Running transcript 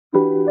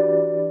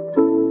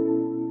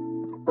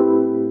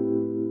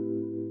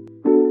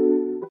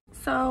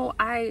So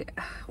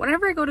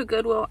whenever I go to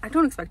Goodwill, I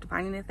don't expect to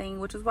find anything,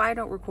 which is why I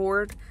don't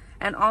record.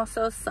 And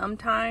also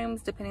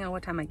sometimes, depending on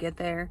what time I get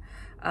there,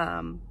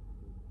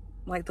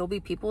 like there'll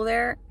be people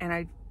there and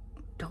I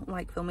don't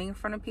like filming in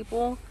front of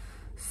people.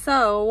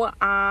 So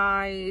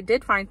I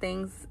did find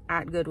things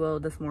at Goodwill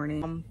this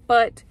morning,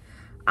 but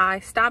I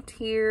stopped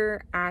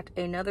here at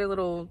another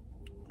little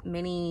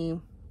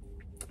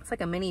it's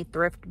like a mini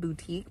thrift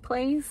boutique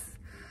place.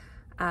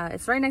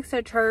 It's right next to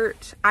a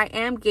church. I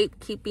am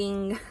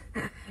gatekeeping,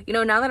 you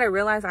know, now that I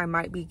realize I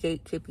might be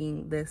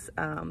gatekeeping this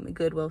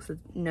Goodwill so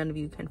none of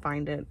you can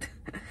find it.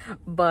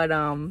 But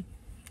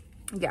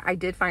yeah, I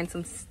did find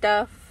some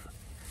stuff.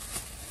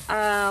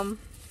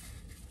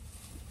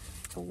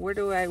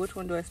 Which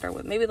one do I start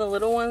with? Maybe the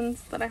little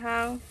ones that I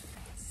have.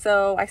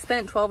 So I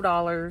spent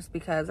 $12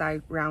 because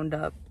I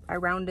rounded up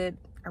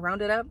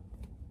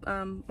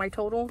my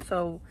total.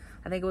 So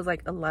I think it was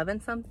like 11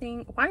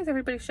 something. Why is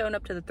everybody showing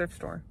up to the thrift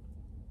store?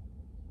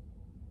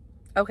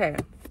 Okay,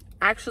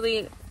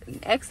 actually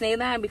X-nay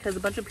that because a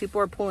bunch of people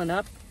are pulling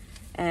up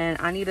and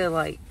I need to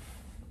like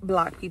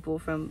block people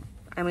from,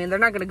 I mean, they're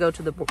not gonna go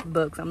to the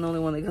books. I'm the only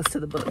one that goes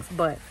to the books,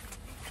 but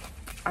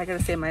I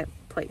gotta stay in my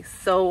place.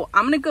 So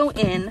I'm gonna go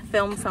in,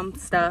 film some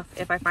stuff.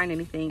 If I find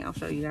anything, I'll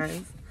show you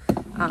guys,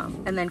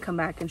 and then come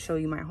back and show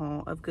you my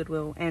haul of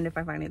Goodwill and if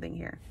I find anything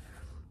here.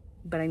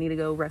 But I need to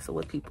go wrestle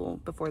with people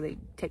before they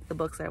take the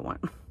books I want.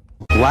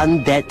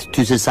 One debt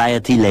to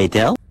society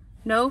later.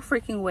 No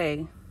freaking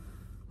way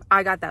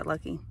I got that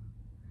lucky.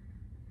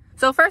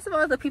 So first of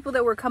all, the people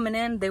that were coming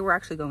in, they were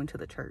actually going to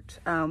the church.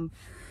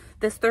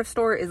 This thrift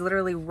store is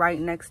literally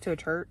right next to a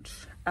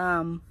church.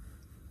 Never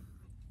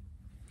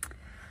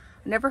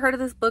heard of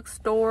this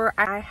bookstore.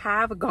 I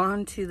have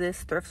gone to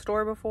this thrift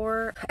store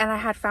before and I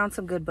had found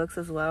some good books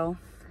as well.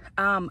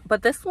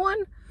 But this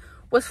one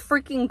was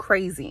freaking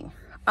crazy.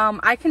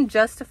 I can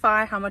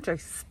justify how much I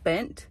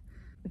spent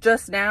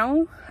just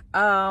now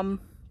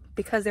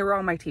because they were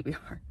on my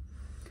TBR.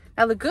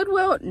 Now the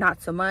Goodwill,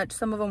 not so much.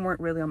 Some of them weren't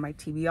really on my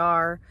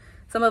TBR.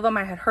 Some of them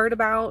I had heard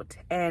about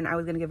and I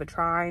was gonna give a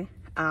try.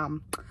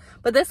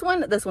 But this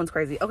one's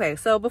crazy. Okay,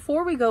 so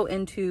before we go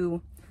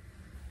into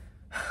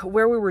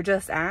where we were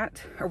just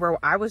at, or where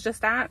I was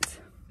just at,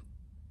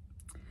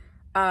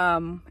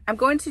 I'm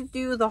going to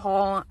do the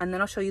haul and then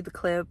I'll show you the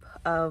clip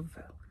of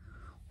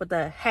what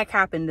the heck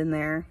happened in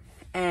there,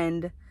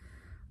 and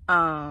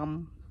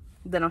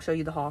then I'll show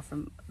you the haul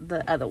from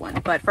the other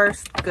one. But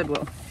first,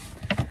 Goodwill.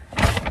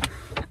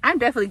 I'm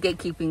definitely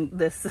gatekeeping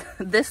this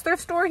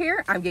thrift store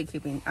here. I'm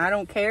gatekeeping. I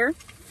don't care.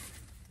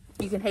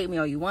 You can hate me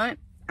all you want.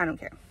 I don't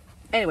care.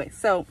 Anyway,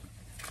 so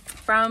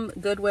from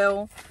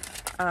Goodwill,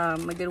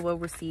 my Goodwill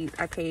receipt,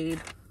 I paid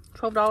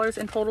 $12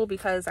 in total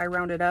because I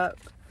rounded up.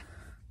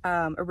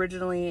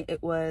 Originally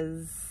it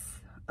was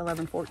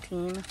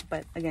 $11.14,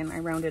 but again I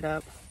rounded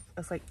up.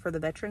 It's like for the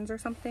veterans or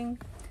something.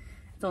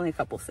 It's only a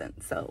couple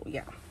cents, so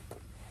yeah.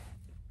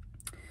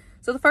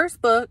 So the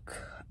first book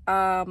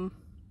I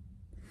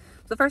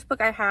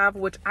have,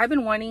 which I've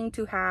been wanting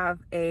to have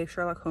a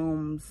Sherlock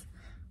Holmes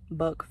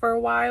book for a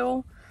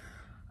while.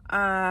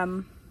 I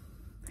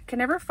can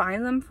never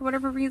find them for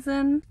whatever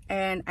reason,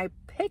 and I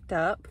picked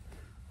up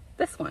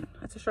this one.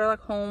 It's a Sherlock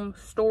Holmes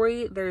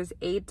story. There's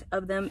 8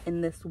 of them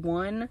in this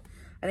one.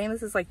 I think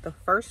this is like the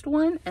first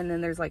one, and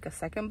then there's like a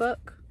second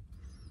book.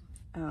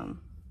 And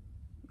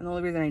the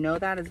only reason I know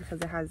that is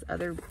because it has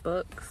other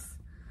books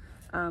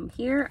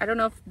here. I don't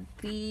know if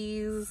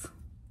these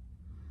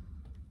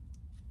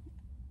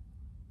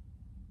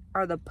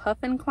are the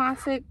Puffin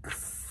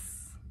Classics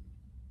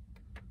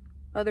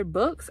other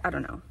books. I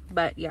don't know,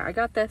 but yeah, I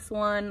got this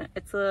one.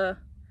 It's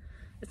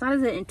not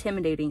as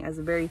intimidating as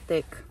a very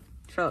thick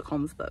Sherlock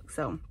Holmes book.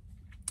 So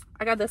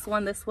I got this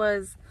one. This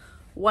was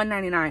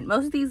 $1.99.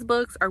 Most of these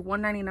books are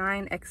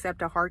 $1.99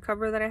 except a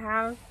hardcover that I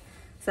have.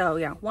 So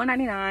yeah,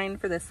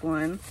 $1.99 for this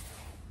one.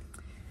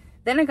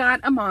 Then I got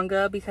a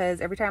manga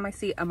because every time I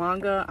see a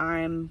manga,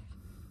 I'm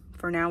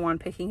for now on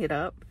picking it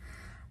up.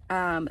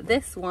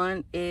 This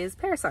one is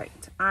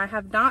Parasite. I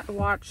have not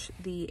watched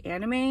the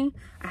anime.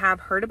 I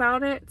have heard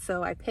about it,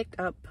 so I picked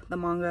up the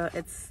manga.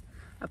 It's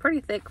a pretty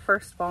thick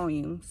first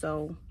volume,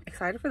 so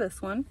excited for this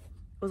one.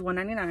 It was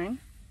 $1.99.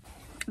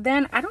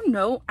 Then I don't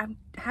know, I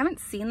haven't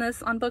seen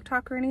this on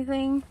BookTok or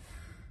anything,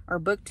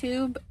 or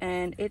BookTube,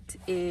 and it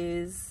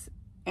is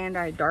And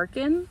I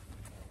Darken.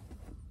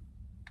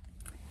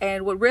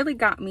 And what really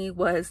got me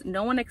was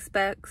no one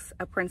expects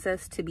a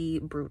princess to be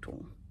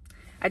brutal.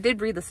 I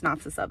did read the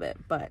synopsis of it,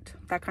 but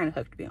that kind of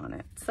hooked me on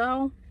it.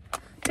 So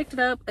picked it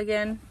up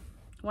again,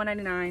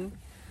 $1.99,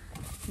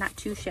 not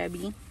too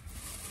shabby.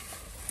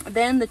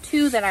 Then the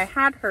 2 that I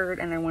had heard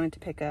and I wanted to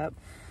pick up,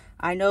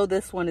 I know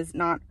this one is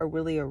not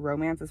really a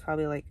romance. It's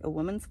probably like a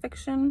woman's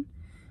fiction.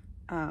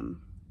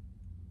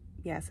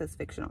 Yeah, it says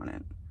fiction on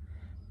it.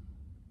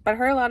 But I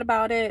heard a lot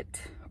about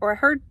it, or I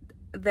heard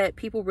that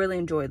people really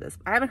enjoy this.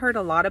 I haven't heard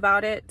a lot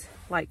about it,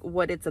 like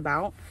what it's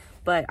about,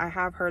 but I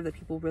have heard that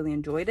people really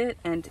enjoyed it,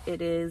 and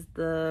it is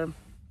the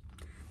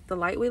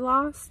Light We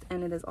Lost,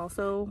 and it is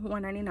also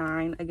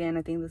 $1.99. Again,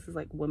 I think this is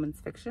like women's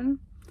fiction,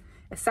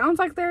 It sounds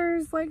like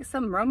there's like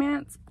some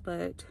romance,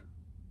 but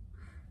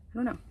I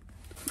don't know.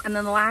 And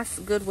then the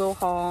last Goodwill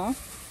haul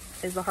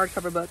is the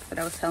hardcover book that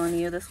I was telling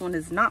you. This one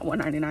is not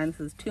 $1.99. This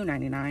is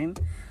 $2.99.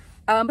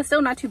 But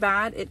still not too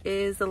bad. It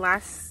is The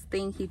Last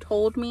Thing He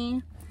Told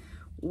Me,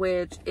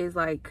 which is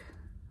like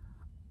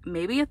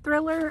maybe a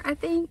thriller, I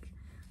think.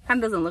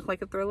 Kind of doesn't look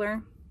like a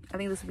thriller. I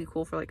think this would be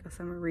cool for like a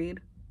summer read.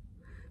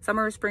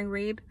 Summer or spring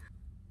read.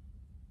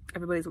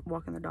 Everybody's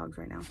walking their dogs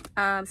right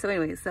now. So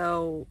anyway,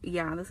 so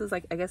yeah, this is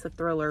like, I guess, a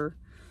thriller.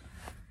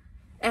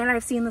 And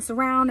I've seen this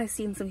around. I've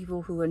seen some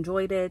people who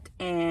enjoyed it,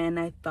 and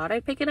I thought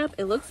I'd pick it up.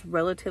 It looks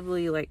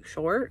relatively like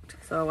short,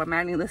 so I'm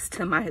adding this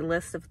to my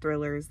list of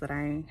thrillers that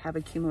I have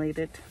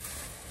accumulated.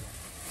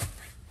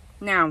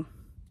 Now,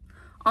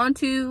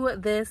 onto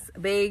this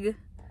big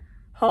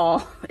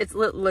haul. It's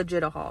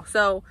legit a haul.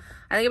 So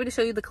I think I'm going to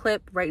show you the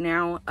clip right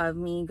now of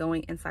me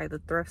going inside the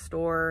thrift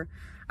store.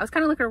 I was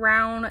kind of looking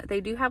around. They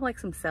do have like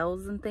some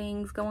sales and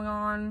things going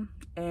on,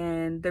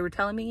 and they were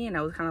telling me, and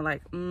I was kind of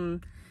like,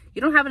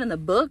 you don't have it in the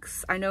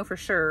books, I know for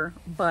sure,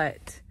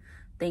 but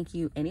thank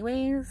you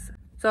anyways.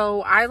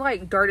 So I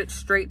like darted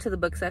straight to the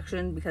book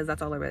section because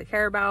that's all I really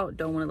care about.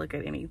 Don't want to look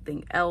at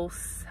anything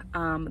else.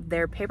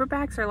 Their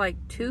paperbacks are like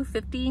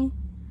 $2.50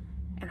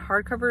 and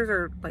hardcovers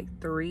are like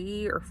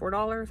 $3 or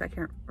 $4. I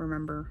can't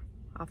remember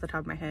off the top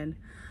of my head.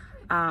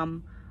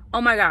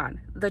 Oh my god,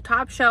 the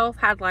top shelf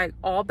had like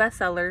all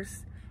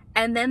bestsellers,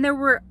 and then there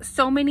were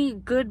so many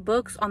good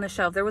books on the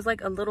shelf. There was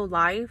like A Little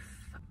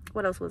Life.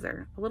 What else was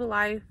there? A Little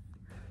Life.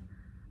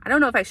 I don't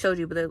know if I showed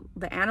you, but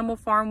the Animal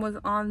Farm was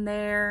on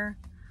there.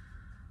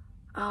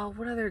 Oh,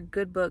 what other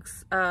good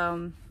books?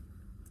 The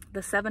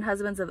Seven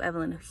Husbands of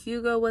Evelyn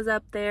Hugo was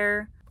up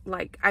there.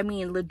 Like, I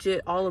mean,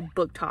 legit, all of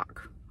Book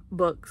Talk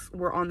books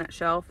were on that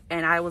shelf,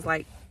 and I was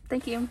like,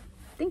 thank you,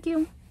 thank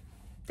you,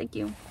 thank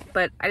you.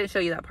 But I didn't show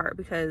you that part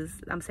because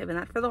I'm saving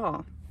that for the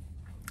haul.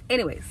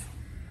 Anyways,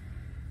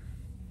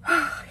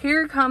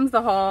 here comes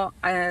the haul.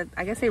 I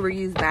guess they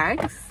reused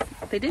bags.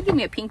 They did give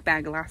me a pink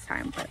bag last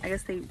time, but I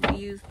guess they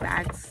reused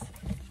bags,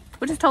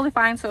 which is totally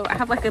fine. So I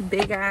have like a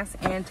big ass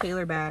Ann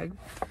Taylor bag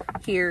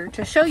here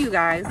to show you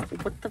guys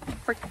what the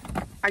frick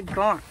I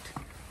got.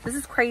 This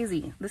is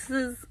crazy. This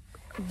is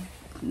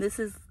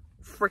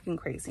freaking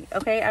crazy.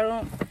 Okay,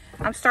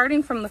 I'm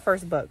starting from the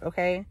first book.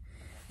 Okay,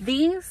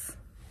 these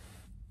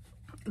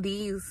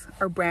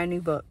are brand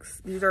new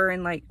books. These are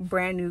in like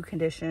brand new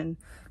condition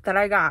that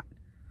I got.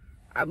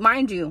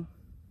 Mind you,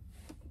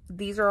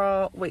 these are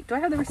all, wait, do I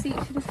have the receipt?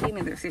 She just gave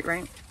me the receipt,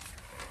 right?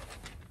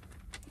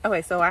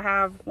 Okay, so I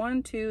have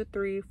 1, 2,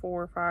 3,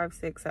 4, 5,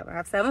 6, 7. I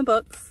have 7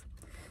 books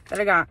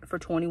that I got for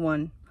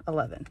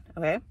 $21.11.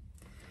 Okay,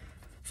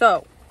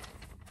 so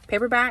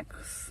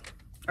paperbacks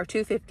are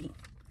 $2.50.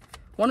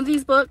 One of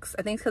these books,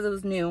 I think it's because it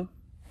was new,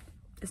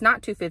 it's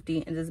not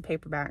 $2.50. It is a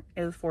paperback.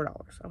 It was $4.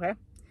 Okay,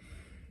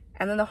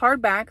 and then the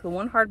hardback, the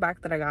one hardback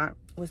that I got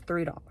was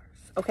 $3.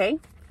 Okay,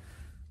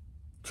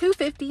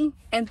 $2.50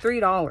 and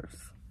 $3.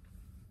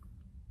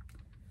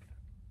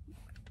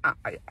 I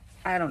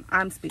don't,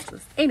 I'm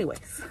speechless.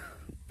 Anyways,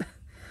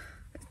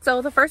 so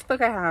the first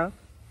book I have,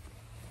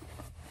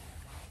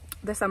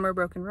 The Summer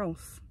Broken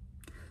Rules.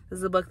 This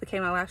is a book that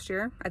came out last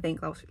year. I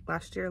think last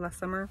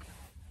summer,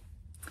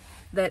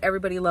 that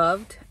everybody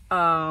loved.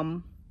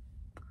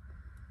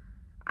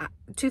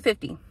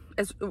 $2.50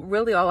 is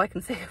really all I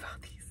can say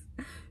about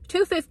these.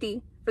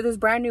 $2.50 for this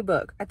brand new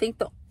book. I think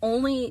the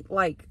only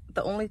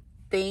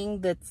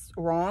thing that's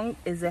wrong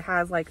is it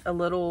has like a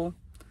little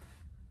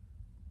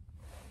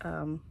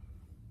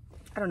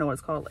I don't know what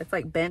it's called. It's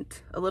like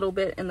bent a little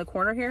bit in the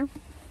corner here.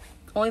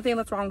 Only thing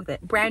that's wrong with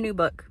it. Brand new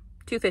book,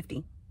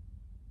 $2.50.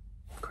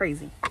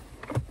 Crazy.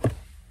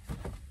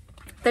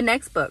 The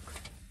next book,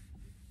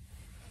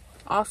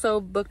 also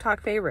Book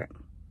Talk favorite.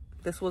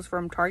 This was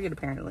from Target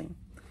apparently.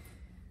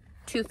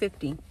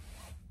 $2.50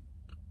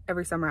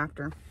 Every Summer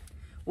After,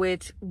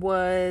 which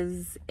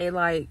was a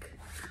like,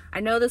 I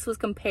know this was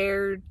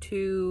compared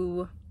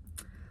to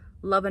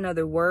Love and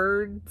Other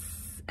Words,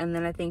 and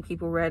then I think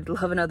people read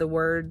Love and Other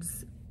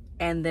Words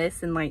and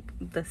this in like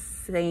the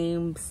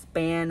same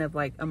span of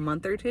like a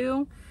month or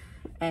two,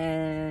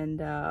 and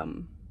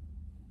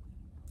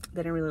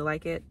didn't really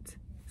like it.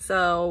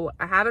 So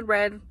I haven't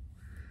read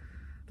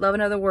Love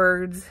and Other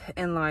Words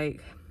in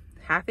like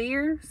half a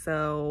year.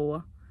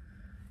 So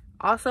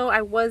also I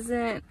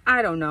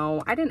don't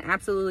know, I didn't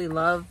absolutely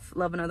love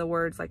Love and Other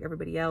Words like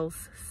everybody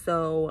else,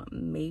 so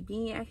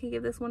maybe I could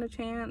give this one a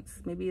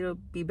chance. Maybe it'll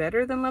be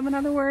better than Love and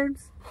Other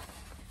Words.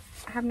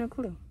 I have no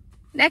clue.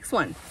 Next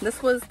one,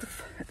 this was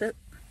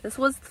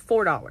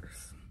 $4.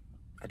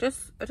 I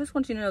just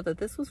want you to know that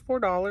this was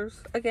 $4.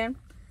 Again,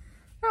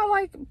 not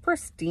like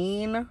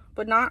pristine,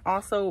 but not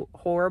also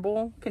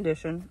horrible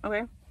condition.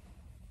 Okay,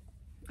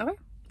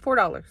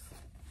 $4.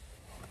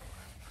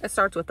 It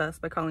Starts With Us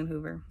by Colleen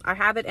Hoover. I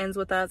have It Ends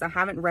With Us. I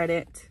haven't read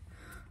it.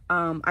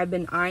 I've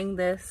been eyeing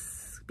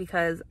this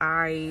because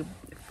I'm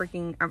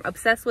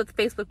obsessed with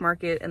Facebook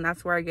Market, and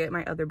that's where I get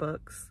my other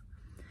books,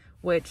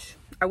 which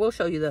I will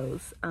show you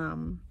those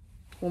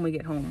when we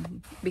get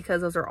home, because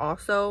those are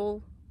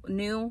also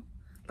new,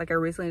 Like I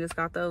recently just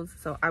got those,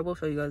 so I will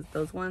show you guys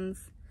those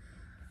ones.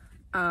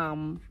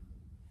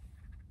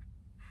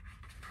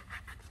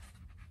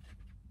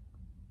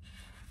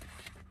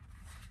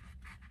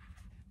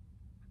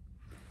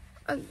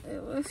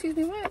 Excuse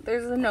me, what?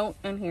 There's a note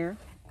in here.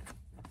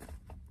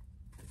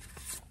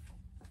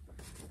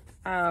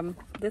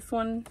 This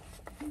one,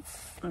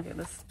 okay,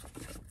 this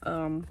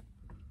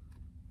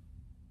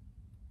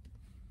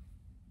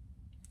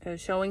is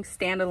Showing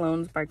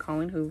Standalones by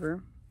Colleen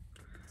Hoover.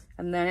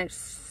 And then it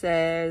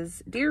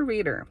says, Dear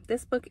reader,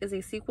 this book is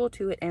a sequel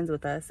to It Ends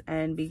With Us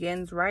and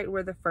begins right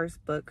where the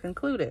first book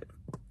concluded.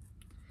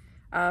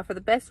 For the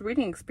best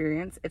reading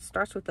experience, It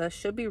Starts With Us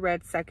should be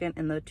read second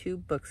in the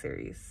 2-book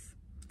series.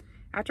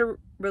 After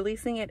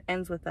releasing It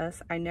Ends With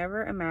Us, I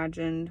never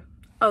imagined...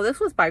 Oh,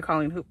 this was by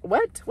Colleen Hoover.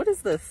 What? What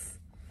is this?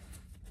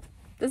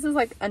 This is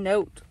like a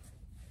note.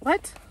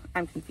 What?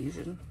 I'm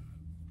confused.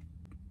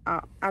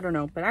 I don't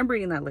know, but I'm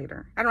reading that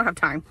later. I don't have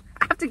time.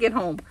 I have to get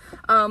home.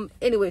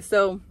 Anyway,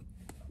 so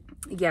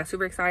yeah,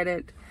 super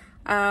excited.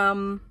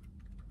 I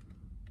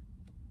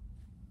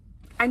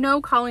know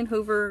Colleen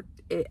Hoover,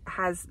 it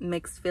has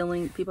mixed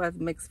feelings. People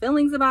have mixed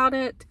feelings about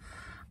it.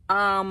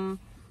 I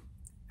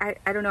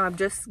don't know. I'm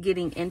just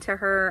getting into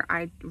her.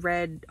 I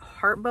read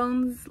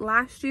Heartbones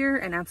last year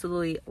and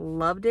absolutely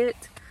loved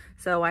it.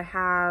 So I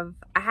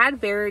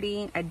had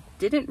Verity. I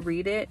didn't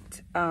read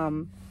it. I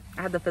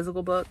had the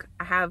physical book.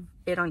 I have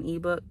it on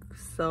ebook,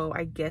 so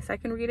I guess I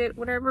can read it,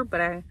 whatever.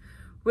 But I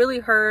really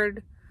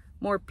heard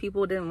more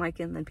people didn't like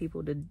it than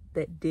people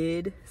that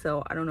did.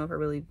 So I don't know if I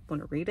really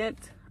want to read it.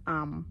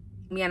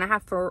 Yeah, and I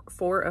have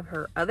four of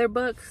her other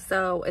books.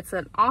 So it's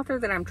an author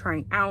that I'm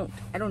trying out.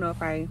 I don't know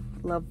if I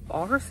love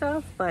all her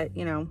stuff, but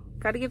you know,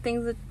 got to give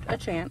things a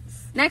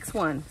chance. Next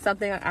one,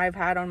 something I've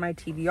had on my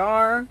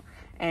TBR,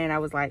 and I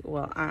was like,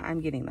 well,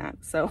 I'm getting that.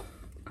 So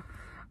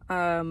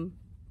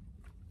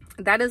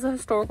that is a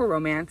historical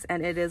romance,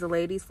 and it is A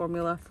Lady's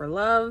Formula for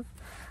Love.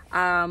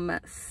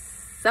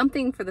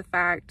 Something for the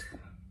fact,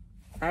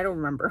 I don't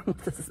remember what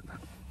this is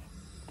about.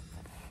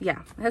 Yeah,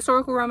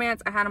 historical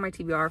romance I had on my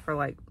TBR for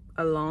like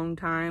a long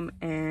time,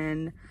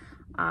 and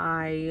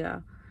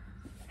I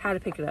had to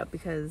pick it up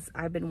because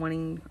I've been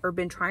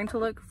been trying to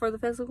look for the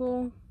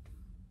physical,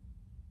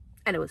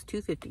 and it was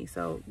 $2.50,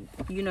 so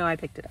you know I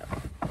picked it up.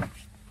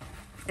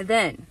 And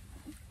then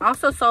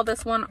also saw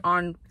this one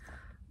on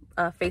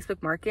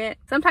Facebook Market.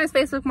 Sometimes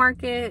Facebook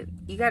Market,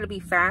 you got to be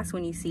fast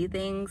when you see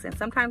things, and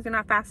sometimes you're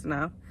not fast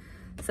enough.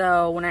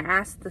 So when I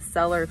asked the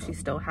seller if she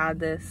still had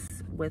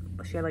this,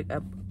 she had like a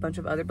bunch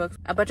of other books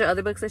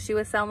that she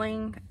was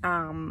selling,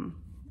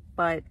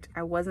 but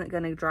I wasn't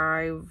gonna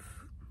drive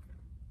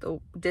the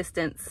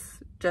distance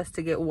just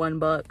to get one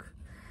book,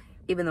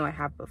 even though I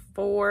have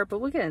before, but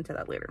we'll get into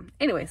that later.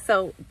 Anyway,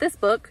 so this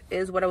book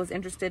is what I was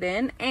interested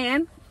in,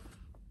 and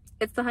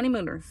it's The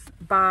Honeymooners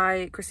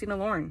by Christina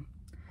Lauren.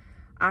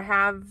 I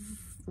have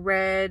I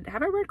read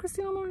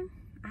Christina Lauren?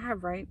 I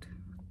have, right?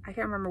 I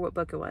can't remember what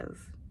book it was.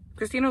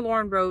 Christina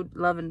Lauren wrote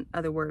Love and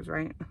Other Words,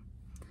 right?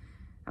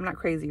 I'm not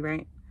crazy,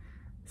 right?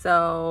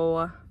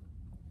 So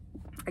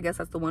I guess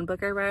that's the one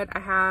book I read. I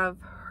have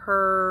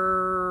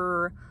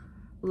her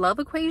Love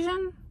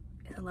Equation.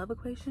 Is it Love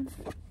Equation?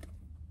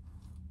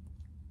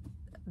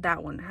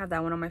 That one. I have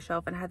that one on my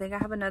shelf, and I think I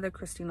have another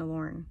Christina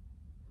Lauren.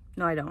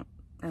 No, I don't.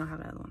 I don't have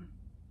another one.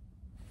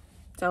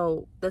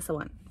 So this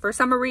one for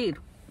summer read.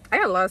 I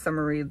got a lot of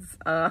summer reads,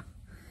 and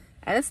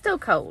it's still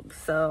cold,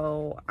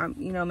 so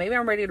you know, maybe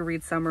I'm ready to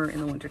read summer in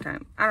the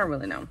wintertime. I don't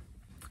really know.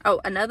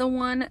 Oh, another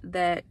one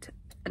that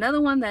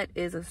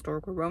is a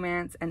historical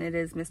romance, and it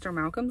is Mr.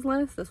 Malcolm's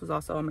List. This was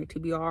also on my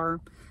TBR.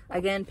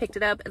 Again, picked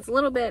it up. It's a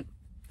little bit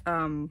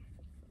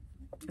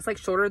it's like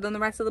shorter than the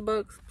rest of the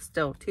books.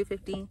 Still,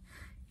 $2.50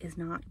 is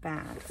not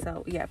bad.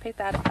 So yeah, picked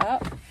that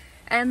up.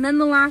 And then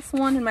the last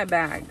one in my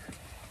bag,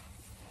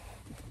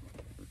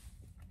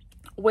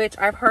 which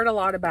I've heard a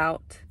lot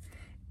about,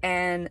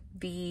 and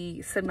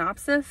the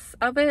synopsis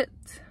of it,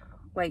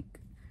 like,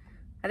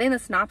 I think the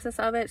synopsis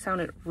of it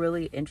sounded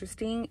really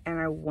interesting, and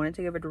I wanted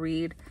to give it a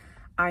read.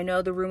 I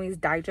know the Roomies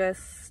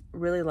Digest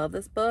really love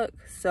this book,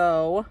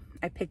 so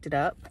I picked it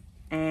up,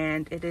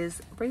 and it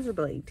is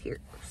Razorblade Tears.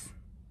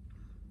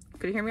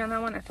 Could you hear me on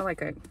that one? I feel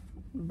like I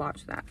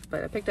botched that,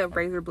 but I picked up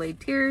Razorblade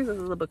Tears. This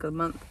is the book of the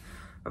month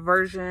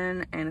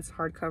version, and it's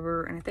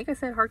hardcover, and I think I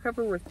said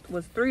hardcover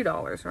was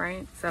 $3,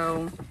 right?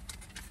 So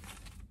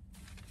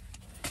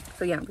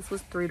yeah, this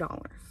was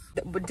 $3.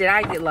 But did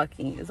I get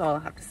lucky is all I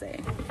have to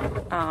say.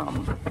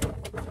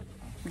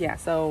 Yeah,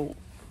 so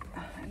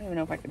I don't even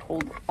know if I could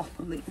hold all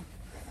of these.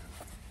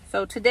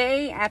 So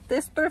today at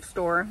this thrift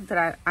store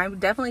that I'm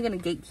definitely going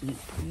to gatekeep.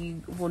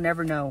 You will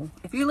never know.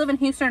 If you live in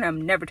Houston,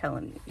 I'm never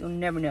telling you. You'll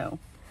never know.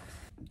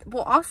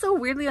 Well, also,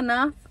 weirdly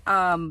enough,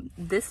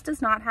 this does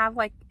not have,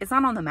 like, it's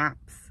not on the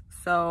maps.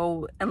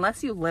 So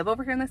unless you live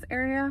over here in this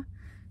area,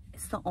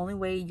 it's the only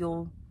way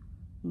you'll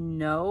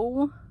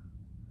know.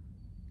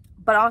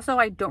 But also,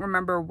 I don't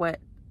remember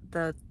what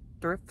the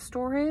thrift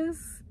store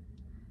is,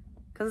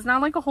 because it's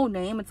not like a whole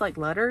name, it's like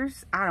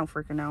letters. I don't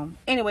freaking know.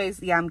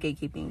 Anyways, yeah, I'm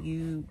gatekeeping.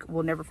 You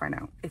will never find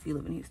out if you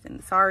live in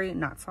Houston. Sorry,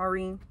 not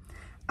sorry.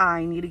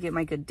 I need to get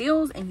my good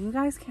deals and you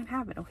guys can't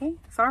have it, okay?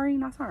 Sorry,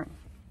 not sorry.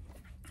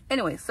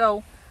 Anyway,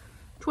 so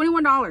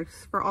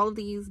 $21 for all of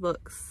these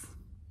books.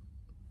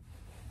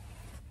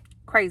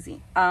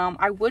 Crazy.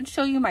 I would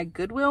show you my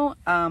Goodwill.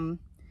 I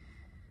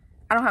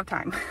don't have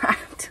time.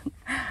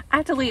 I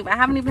have to leave. I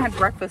haven't even had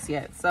breakfast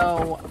yet,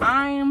 so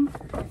I'm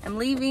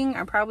leaving.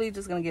 I'm probably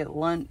just gonna get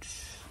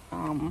lunch,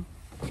 and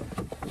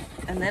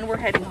then we're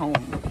heading home.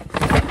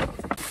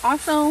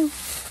 Also,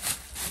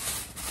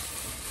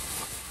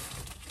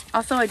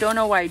 I don't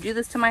know why I do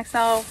this to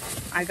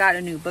myself. I got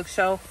a new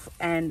bookshelf,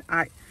 and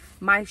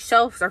my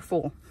shelves are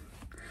full.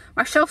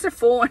 My shelves are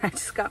full, and I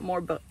just got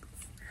more books.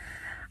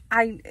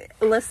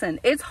 Listen,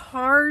 it's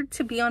hard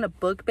to be on a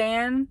book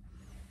ban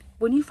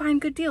when you find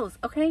good deals,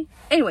 okay?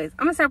 Anyways,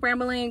 I'm gonna stop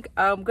rambling.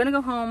 I'm gonna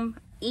go home,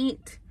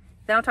 eat,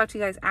 then I'll talk to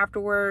you guys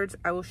afterwards.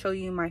 I will show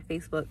you my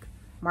Facebook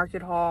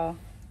market haul,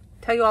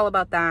 tell you all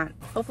about that.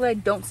 Hopefully I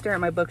don't stare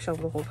at my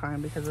bookshelf the whole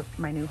time because of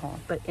my new haul.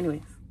 But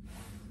anyways.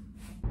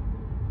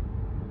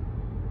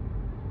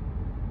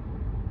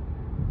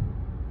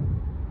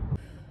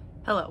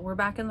 Hello, we're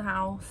back in the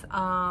house.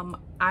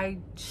 I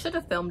should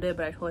have filmed it,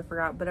 but I totally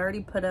forgot. But I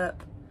already put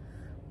up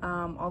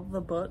all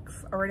the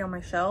books already on my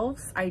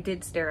shelves. I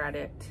did stare at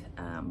it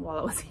while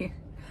I was here.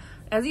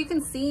 As you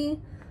can see,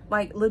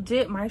 like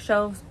legit, my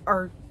shelves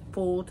are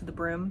full to the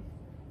brim.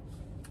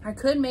 I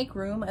could make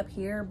room up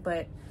here,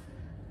 but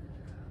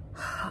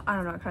I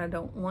don't know, I kind of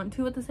don't want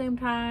to at the same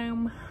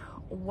time.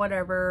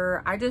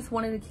 Whatever. I just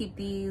wanted to keep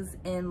these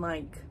in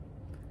like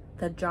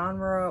the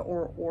genre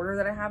or order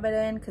that I have it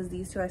in, because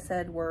these two I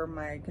said were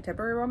my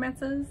contemporary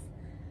romances.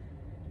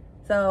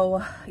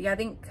 So yeah, I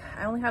think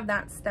I only have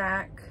that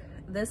stack.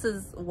 This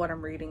is what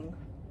I'm reading.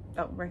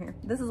 Oh, right here.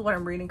 This is what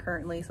I'm reading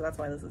currently, so that's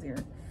why this is here,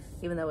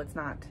 even though it's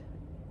not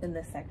in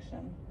this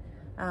section.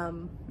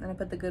 And I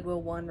put the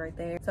Goodwill one right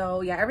there.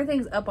 So yeah,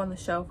 everything's up on the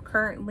shelf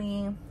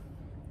currently.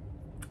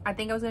 I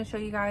think I was going to show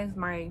you guys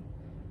my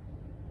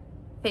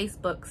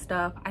Facebook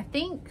stuff. I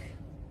think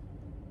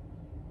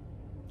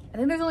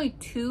there's only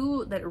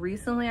 2 that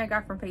recently I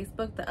got from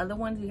Facebook. The other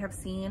ones you have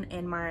seen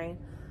in my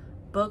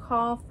book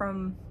haul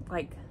from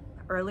like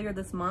earlier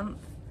this month.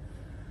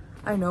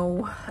 I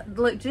know,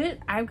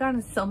 legit, I've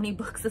gotten so many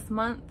books this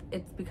month,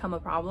 it's become a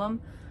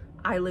problem.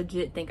 I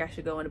legit think I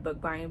should go on a book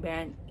buying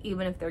ban,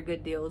 even if they're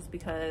good deals,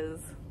 because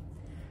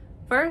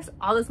first,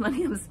 all this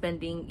money I'm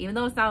spending, even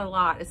though it's not a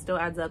lot, it still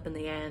adds up in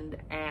the end,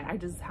 and I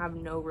just have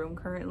no room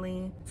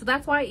currently. So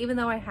that's why, even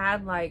though I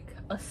had like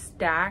a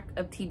stack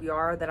of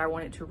TBR that I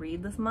wanted to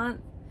read this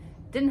month,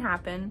 didn't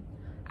happen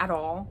at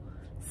all.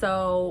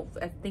 So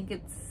I think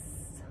it's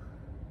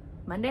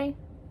Monday,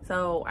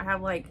 so I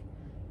have like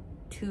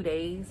 2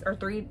 days or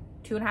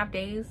 2.5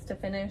 days to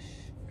finish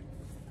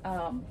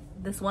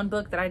this one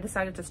book that I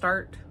decided to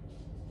start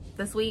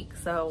this week.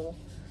 So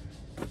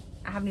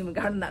I haven't even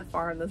gotten that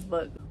far in this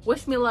book.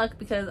 Wish me luck,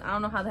 because I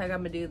don't know how the heck I'm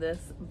gonna do this,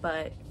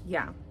 but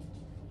yeah.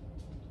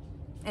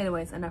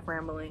 Anyways, enough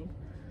rambling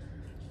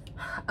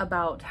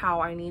about how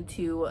I need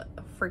to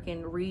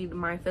freaking read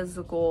my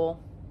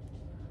physical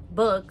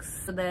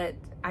books so that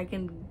I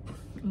can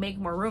make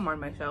more room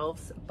on my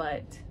shelves.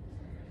 But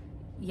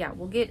yeah,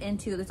 we'll get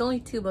into, there's only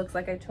 2 books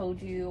like I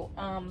told you.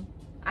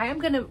 I am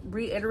gonna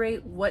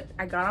reiterate what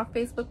I got off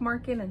Facebook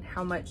Market and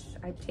how much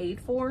I paid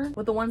for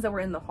with the ones that were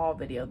in the haul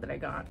video that I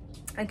got.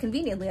 And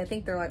conveniently, I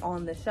think they're like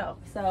on this shelf.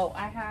 So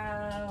I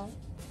have,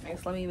 I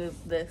guess let me move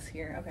this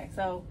here. Okay,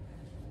 so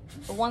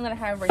the one that I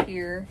have right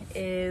here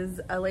is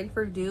A Lady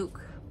for Duke.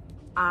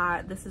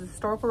 This is a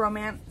historical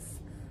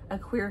romance, a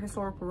queer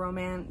historical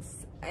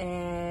romance,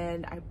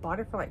 and I bought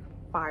it for like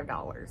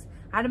 $5.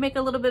 I had to make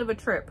a little bit of a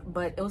trip,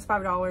 but it was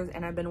 $5,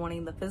 and I've been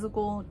wanting the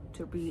physical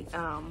to be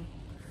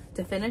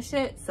to finish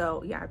it.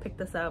 So yeah, I picked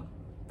this up,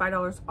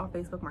 $5 off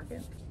Facebook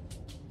Market.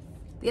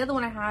 The other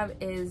one I have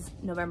is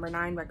November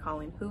 9 by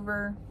Colleen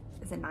Hoover.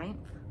 Is it 9th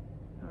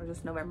or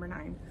just November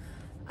 9?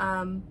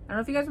 I don't know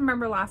if you guys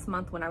remember last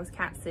month when I was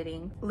cat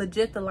sitting.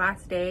 Legit, the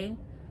last day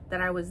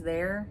that I was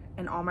there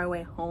and on my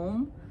way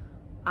home,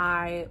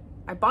 I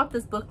bought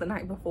this book the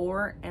night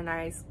before, and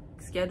I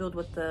scheduled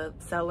with the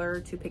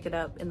seller to pick it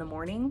up in the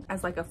morning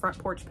as like a front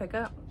porch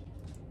pickup.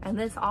 And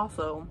this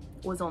also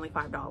was only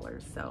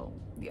 $5, so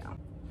yeah.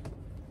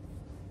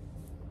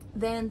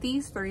 Then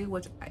these 3,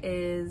 which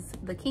is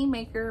The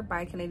Kingmaker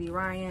by Kennedy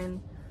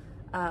Ryan,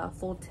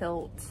 Full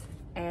Tilt,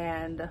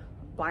 and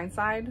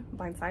Blindsided,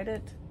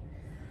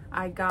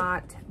 I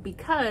got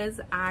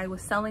because I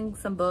was selling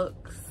some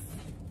books.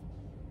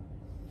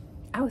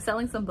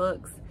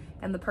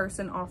 And the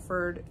person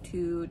offered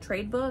to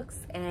trade books,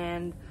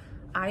 and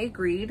I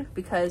agreed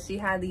because she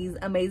had these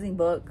amazing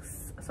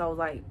books. So I was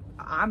like,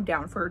 I'm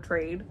down for a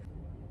trade.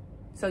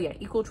 So yeah,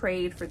 equal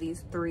trade for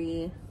these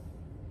 3.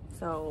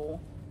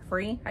 So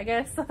free, I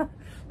guess.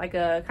 Like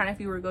a kind of,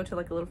 if you were to go to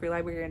like a little free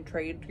library and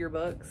trade your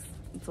books,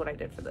 that's what I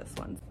did for this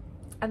one.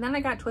 And then I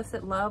got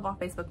Twisted Love off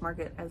Facebook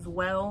Market as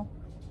well,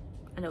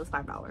 and it was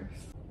 $5.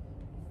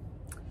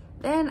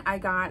 Then I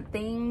got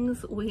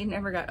Things We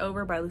Never Got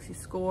Over by Lucy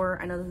Score.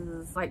 I know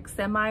this is like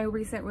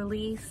semi-recent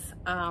release,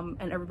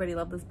 and everybody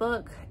loved this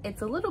book.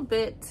 It's a little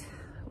bit,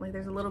 like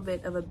there's a little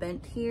bit of a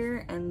bent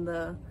here and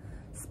the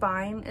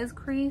spine is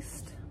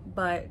creased,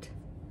 but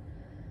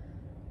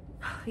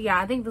yeah,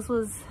 I think this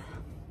was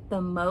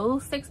the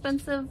most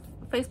expensive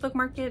Facebook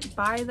Market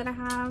buy that I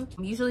have.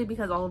 Usually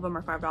because all of them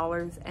are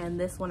 $5 and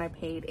this one I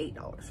paid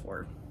 $8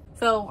 for.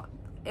 So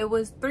it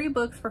was 3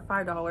 books for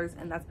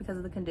 $5 and that's because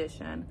of the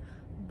condition.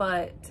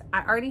 But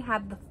I already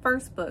had the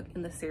first book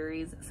in the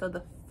series. So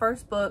the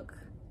first book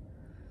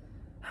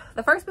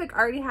I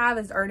already have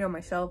is already on my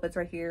shelf. It's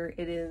right here.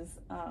 It is,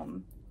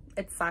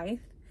 it's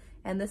Scythe.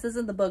 And this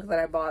isn't the book that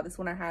I bought. This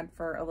one I had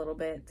for a little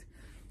bit.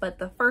 But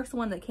the first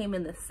one that came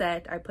in the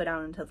set, I put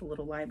out into the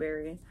little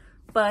library.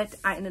 But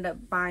I ended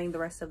up buying the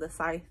rest of the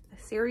Scythe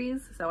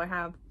series. So I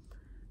have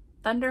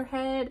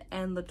Thunderhead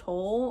and The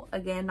Toll.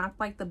 Again, not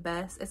like the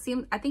best. It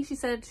seemed, I think she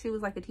said she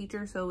was like a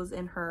teacher, so it was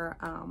in her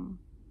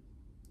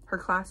her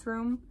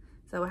classroom.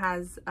 So it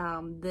has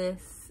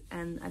this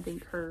and I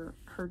think her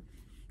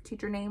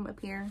teacher name up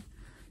here.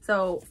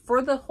 So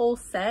for the whole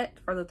set,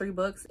 for the 3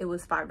 books, it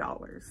was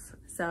 $5.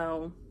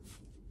 So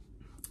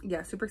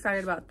yeah, super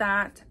excited about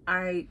that.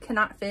 I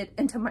cannot fit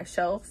into my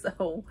shelf,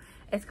 so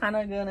it's kind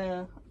of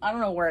gonna, I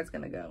don't know where it's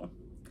gonna go.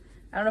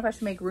 I don't know if I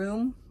should make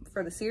room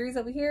for the series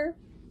over here.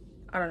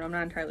 I don't know, I'm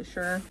not entirely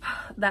sure.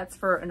 That's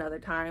for another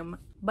time.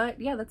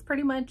 But yeah, that's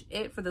pretty much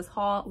it for this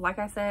haul. Like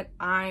I said,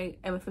 I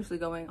am officially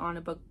going on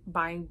a book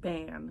buying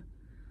ban.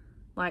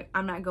 Like,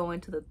 I'm not going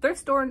to the thrift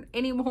store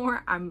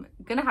anymore. I'm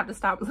gonna have to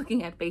stop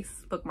looking at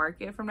Facebook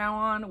Market from now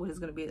on, which is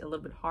gonna be a little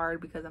bit hard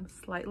because I'm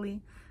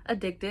slightly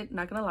addicted,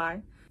 not gonna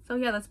lie. So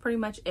yeah, that's pretty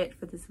much it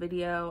for this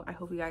video. I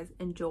hope you guys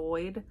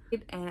enjoyed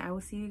it, and I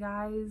will see you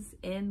guys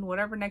in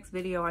whatever next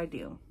video I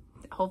do.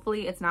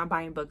 Hopefully it's not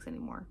buying books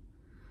anymore.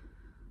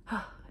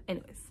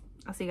 Anyways,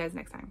 I'll see you guys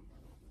next time.